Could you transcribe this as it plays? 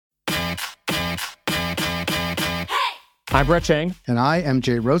I'm Brett Chang. And I am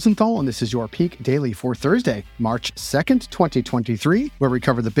Jay Rosenthal, and this is your Peak Daily for Thursday, March 2nd, 2023, where we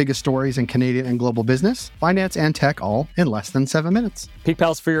cover the biggest stories in Canadian and global business, finance, and tech, all in less than 7 minutes. Peak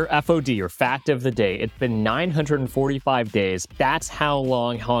Pals, for your FOD, or Fact of the Day, it's been 945 days. That's how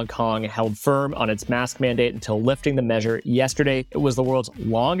long Hong Kong held firm on its mask mandate until lifting the measure yesterday. It was the world's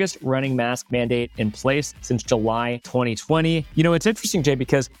longest running mask mandate in place since July 2020. You know, it's interesting, Jay,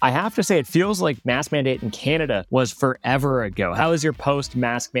 because I have to say it feels like mask mandate in Canada was forever ago. How is your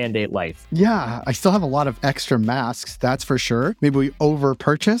post-mask mandate life? Yeah, I still have a lot of extra masks, that's for sure. Maybe we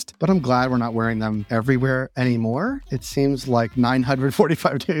over-purchased, but I'm glad we're not wearing them everywhere anymore. It seems like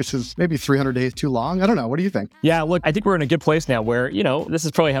 945 days is maybe 300 days too long. I don't know. What do you think? Yeah, look, I think we're in a good place now where, you know, this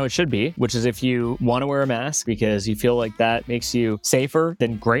is probably how it should be, which is if you want to wear a mask because you feel like that makes you safer,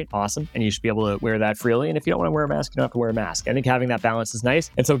 then great, awesome. And you should be able to wear that freely. And if you don't want to wear a mask, you don't have to wear a mask. I think having that balance is nice.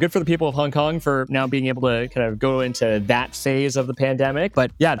 And so good for the people of Hong Kong for now being able to kind of go into that phase of the pandemic.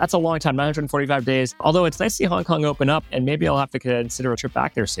 But yeah, that's a long time, 945 days. Although it's nice to see Hong Kong open up, and maybe I'll have to consider a trip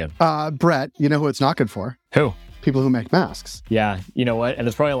back there soon. Brett, you know who it's not good for? Who? People who make masks. Yeah, you know what? And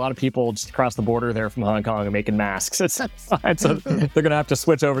there's probably a lot of people just across the border there from Hong Kong and making masks. It's fine. So they're going to have to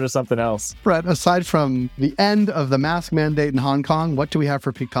switch over to something else. Brett, aside from the end of the mask mandate in Hong Kong, what do we have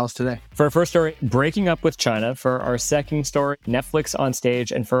for Peak Pals today? For our first story, breaking up with China. For our second story, Netflix on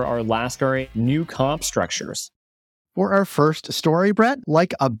stage. And for our last story, new comp structures. For our first story, Brett,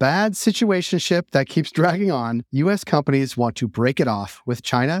 like a bad situationship that keeps dragging on, U.S. companies want to break it off with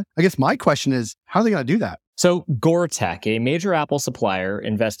China. I guess my question is, how are they going to do that? So Gore-Tex, a major Apple supplier,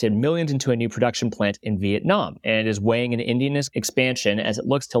 invested millions into a new production plant in Vietnam and is weighing an Indian expansion as it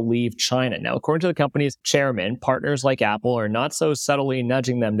looks to leave China. Now, according to the company's chairman, partners like Apple are not so subtly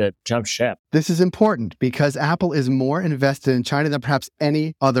nudging them to jump ship. This is important because Apple is more invested in China than perhaps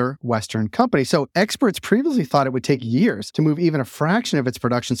any other Western company. So experts previously thought it would take years to move even a fraction of its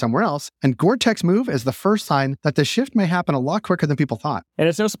production somewhere else. And Gore-Tex move is the first sign that the shift may happen a lot quicker than people thought. And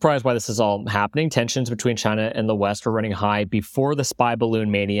it's no surprise why this is all happening. Tensions between China and the West were running high before the spy balloon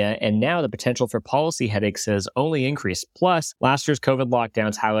mania, and now the potential for policy headaches has only increased. Plus, last year's COVID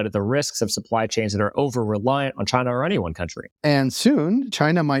lockdowns highlighted the risks of supply chains that are over-reliant on China or any one country. And soon,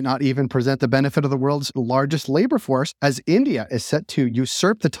 China might not even present the benefit of the world's largest labor force, as India is set to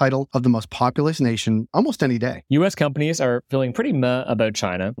usurp the title of the most populous nation almost any day. U.S. companies are feeling pretty meh about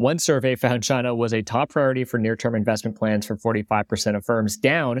China. One survey found China was a top priority for near-term investment plans for 45% of firms,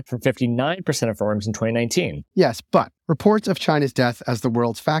 down from 59% of firms in 2019. Yes, but reports of China's death as the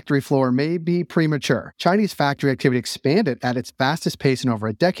world's factory floor may be premature. Chinese factory activity expanded at its fastest pace in over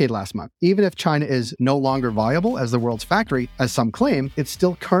a decade last month. Even if China is no longer viable as the world's factory, as some claim, it's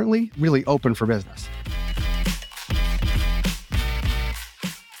still currently really open for business.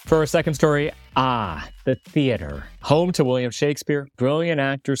 For our second story, the theater. Home to William Shakespeare, brilliant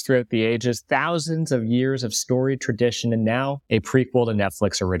actors throughout the ages, thousands of years of storied tradition, and now a prequel to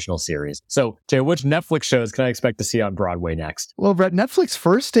Netflix original series. So, Jay, which Netflix shows can I expect to see on Broadway next? Well, Brett, Netflix's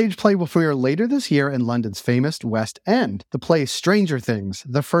first stage play will premiere later this year in London's famous West End. The play Stranger Things,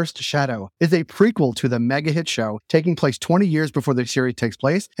 The First Shadow, is a prequel to the mega hit show, taking place 20 years before the series takes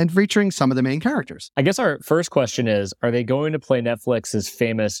place and featuring some of the main characters. I guess our first question is, are they going to play Netflix's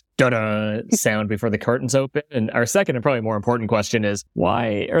famous da-da sound before the curtains open? And our second and probably more important question is,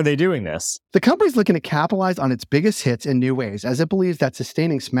 why are they doing this? The company's looking to capitalize on its biggest hits in new ways, as it believes that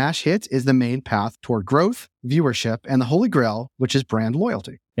sustaining smash hits is the main path toward growth, viewership, and the holy grail, which is brand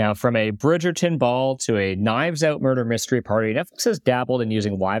loyalty. Now, from a Bridgerton ball to a Knives Out murder mystery party, Netflix has dabbled in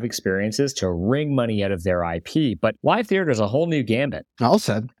using live experiences to wring money out of their IP, but live theater is a whole new gambit. All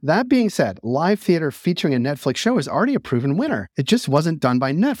said. That being said, live theater featuring a Netflix show is already a proven winner. It just wasn't done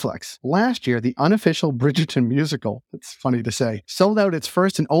by Netflix. Last year, the unofficial Bridgerton musical, it's funny to say, sold out its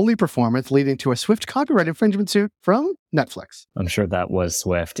first and only performance, leading to a swift copyright infringement suit from Netflix. I'm sure that was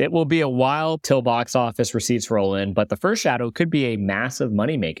swift. It will be a while till box office receipts roll in, but The First Shadow could be a massive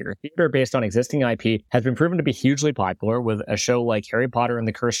moneymaker. Theater based on existing IP has been proven to be hugely popular, with a show like Harry Potter and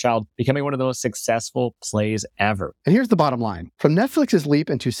the Cursed Child becoming one of the most successful plays ever. And here's the bottom line. From Netflix's leap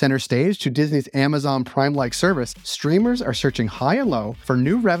into center stage to Disney's Amazon Prime-like service, streamers are searching high and low for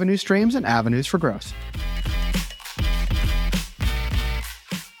new revenue streams and avenues for growth.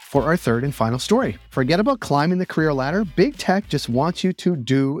 For our third and final story, forget about climbing the career ladder. Big tech just wants you to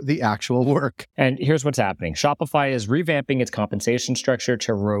do the actual work. And here's what's happening. Shopify is revamping its compensation structure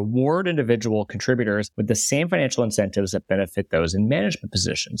to reward individual contributors with the same financial incentives that benefit those in management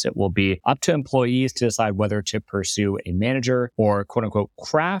positions. It will be up to employees to decide whether to pursue a manager or quote unquote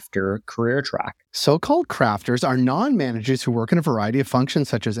crafter career track. So-called crafters are non-managers who work in a variety of functions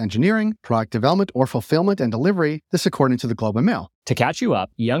such as engineering, product development, or fulfillment and delivery, this according to the Globe and Mail. To catch you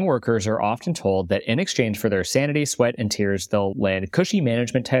up, young workers are often told that in exchange for their sanity, sweat, and tears, they'll land cushy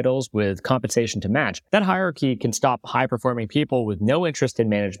management titles with compensation to match. That hierarchy can stop high-performing people with no interest in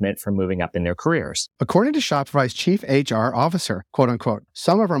management from moving up in their careers. According to Shopify's chief HR officer, quote-unquote,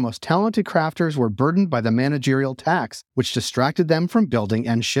 some of our most talented crafters were burdened by the managerial tax, which distracted them from building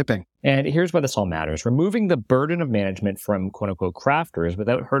and shipping. And here's why this all matters. Removing the burden of management from quote-unquote crafters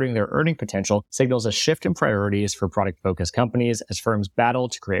without hurting their earning potential signals a shift in priorities for product-focused companies as firms battle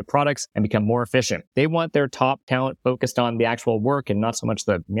to create products and become more efficient. They want their top talent focused on the actual work and not so much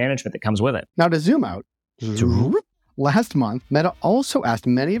the management that comes with it. Now to zoom out, last month, Meta also asked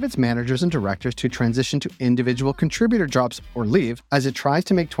many of its managers and directors to transition to individual contributor jobs or leave as it tries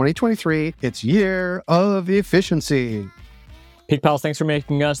to make 2023 its year of efficiency. Peak Pals, thanks for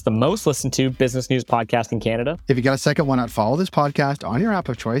making us the most listened to business news podcast in Canada. If you got a second, why not follow this podcast on your app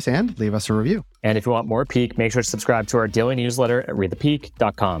of choice and leave us a review. And if you want more Peak, make sure to subscribe to our daily newsletter at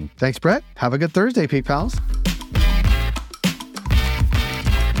readthepeak.com. Thanks, Brett. Have a good Thursday, Peak Pals.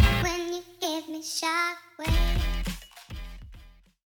 When you give me shockwave.